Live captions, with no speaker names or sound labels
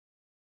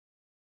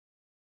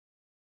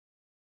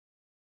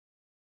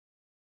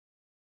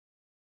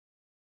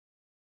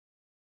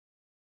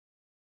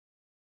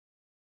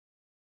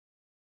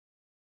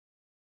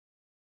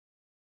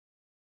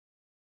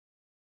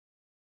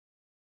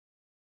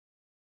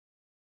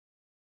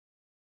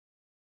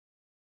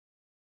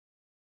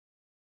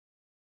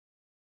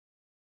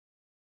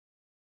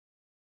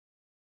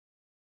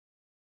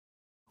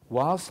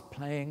whilst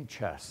playing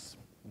chess,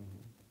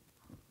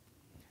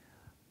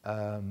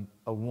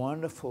 a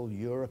wonderful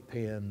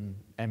European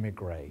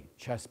emigre,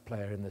 chess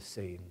player in the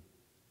scene,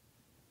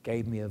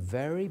 gave me a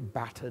very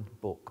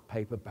battered book,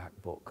 paperback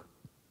book,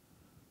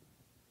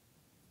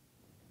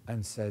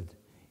 and said,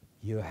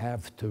 "You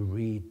have to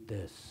read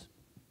this."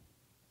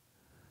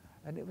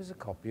 And it was a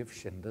copy of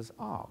Schindler's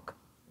Ark.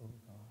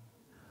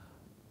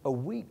 A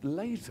week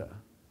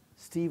later,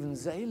 Steven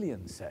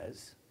Zalian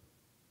says,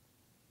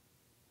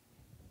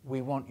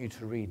 "We want you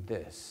to read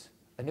this."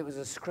 And it was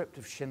a script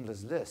of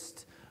Schindler's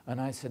List. And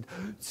I said,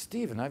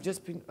 "Steven, I've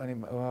just been,"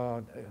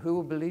 who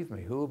will believe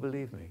me? Who will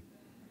believe me?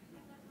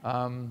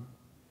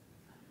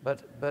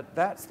 But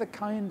that's the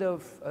kind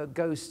of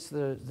ghosts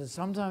that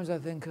sometimes I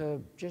think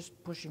are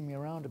just pushing me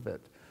around a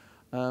bit.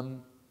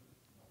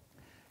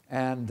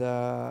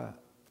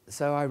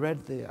 So I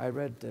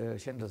read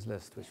Schindler's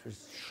List, which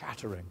was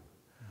shattering,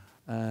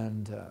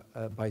 and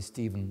by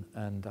Steven,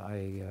 and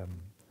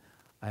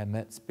I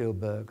met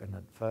Spielberg, and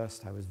at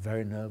first I was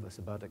very nervous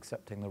about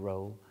accepting the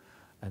role,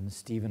 and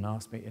Steven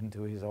asked me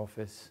into his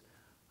office,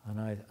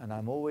 and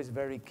I'm always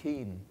very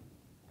keen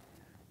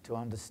to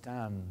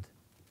understand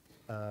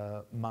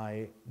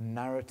my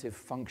narrative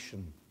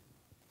function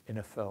in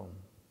a film.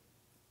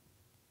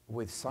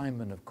 With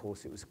Simon, of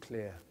course, it was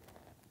clear.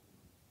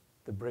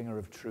 The bringer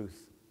of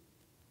truth,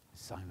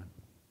 Simon.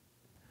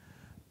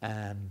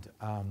 And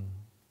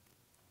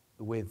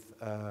with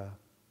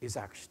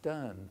Itzhak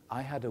Stern,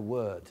 I had a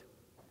word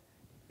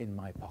in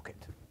my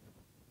pocket.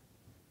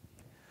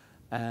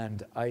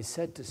 And I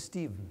said to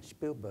Steven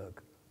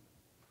Spielberg,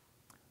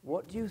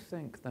 "What do you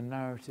think the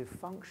narrative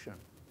function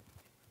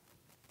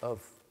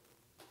of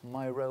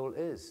my role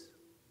is?"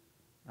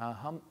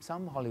 Now,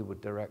 some Hollywood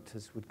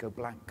directors would go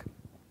blank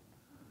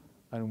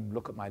and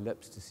look at my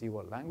lips to see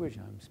what language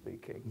I'm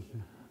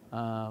speaking.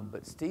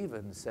 But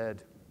Steven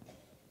said,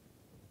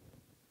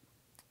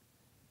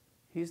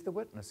 "He's the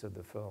witness of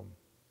the film."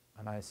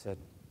 And I said,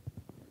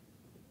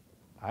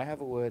 "I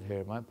have a word here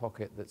in my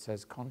pocket that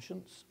says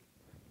conscience."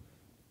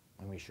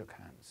 And we shook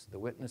hands, the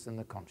witness and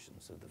the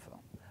conscience of the film.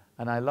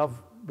 And I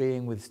love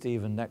being with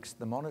Steven next to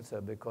the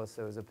monitor, because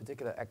there was a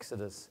particular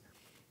exodus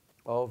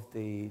of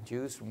the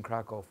Jews from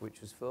Krakow,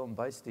 which was filmed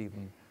by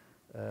Steven,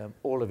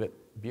 all of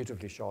it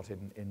beautifully shot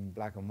in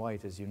black and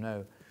white, as you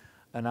know.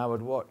 And I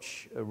would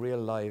watch real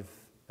live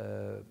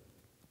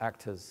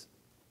actors,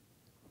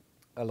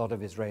 a lot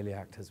of Israeli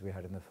actors we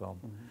had in the film.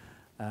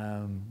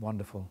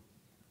 Wonderful,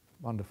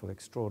 wonderful,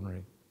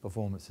 extraordinary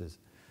performances.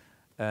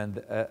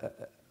 And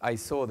I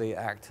saw the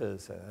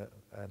actors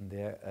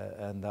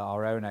and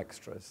our own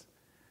extras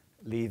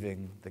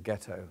leaving the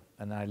ghetto,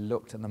 and I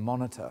looked at the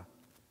monitor,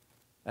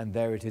 and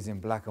there it is in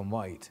black and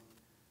white.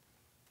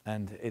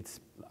 And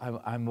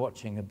I'm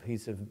watching a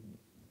piece of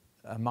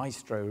a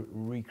maestro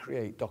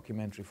recreate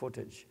documentary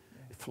footage,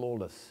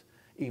 flawless.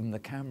 Even the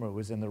camera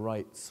was in the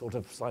right, sort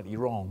of slightly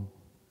wrong,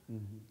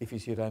 if you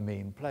see what I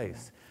mean,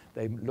 place.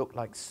 They looked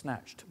like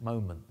snatched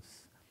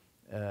moments.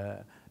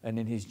 And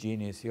in his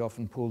genius, he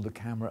often pulled the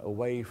camera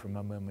away from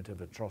a moment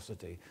of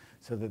atrocity,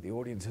 so that the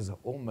audiences are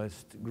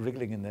almost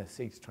wriggling in their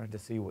seats trying to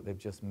see what they've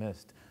just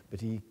missed.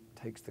 But he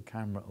takes the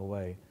camera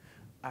away.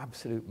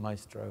 Absolute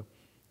maestro.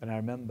 And I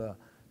remember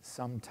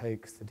some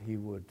takes that he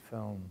would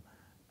film,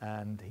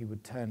 and he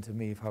would turn to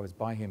me if I was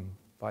by him,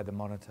 by the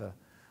monitor,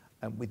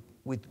 and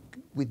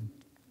with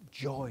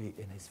joy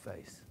in his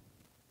face,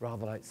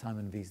 rather like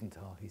Simon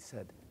Wiesenthal, he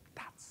said,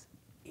 "That's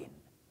in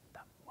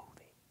the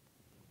movie.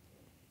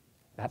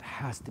 That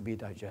has to be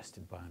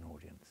digested by an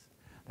audience.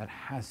 That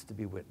has to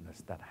be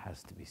witnessed. That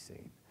has to be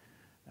seen."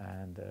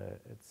 And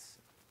it's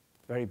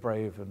very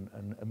brave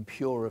and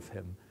pure of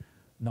him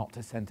not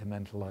to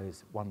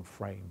sentimentalize one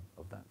frame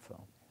of that film.